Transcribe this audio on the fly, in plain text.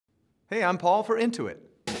Hey, I'm Paul for Intuit.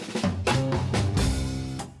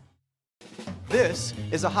 This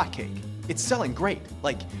is a hotcake. It's selling great.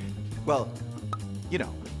 Well, you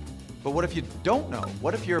know. But what if you don't know?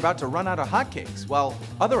 What if you're about to run out of hotcakes while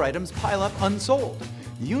other items pile up unsold?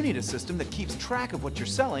 You need a system that keeps track of what you're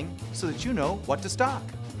selling so that you know what to stock.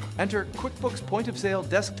 Enter QuickBooks Point of Sale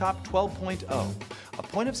Desktop 12.0, a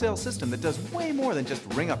point of sale system that does way more than just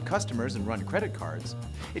ring up customers and run credit cards.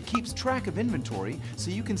 It keeps track of inventory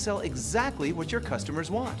so you can sell exactly what your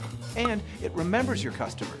customers want. And it remembers your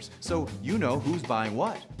customers so you know who's buying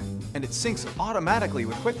what. And it syncs automatically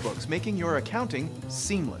with QuickBooks, making your accounting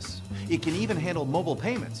seamless. It can even handle mobile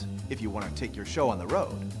payments if you want to take your show on the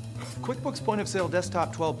road. QuickBooks Point of Sale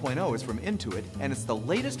Desktop 12.0 is from Intuit, and it's the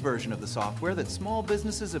latest version of the software that small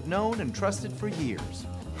businesses have known and trusted for years.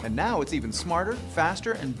 And now it's even smarter,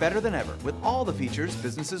 faster, and better than ever with all the features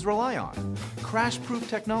businesses rely on. Crash-proof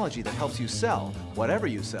technology that helps you sell whatever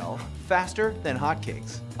you sell faster than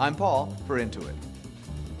hotcakes. I'm Paul for Intuit.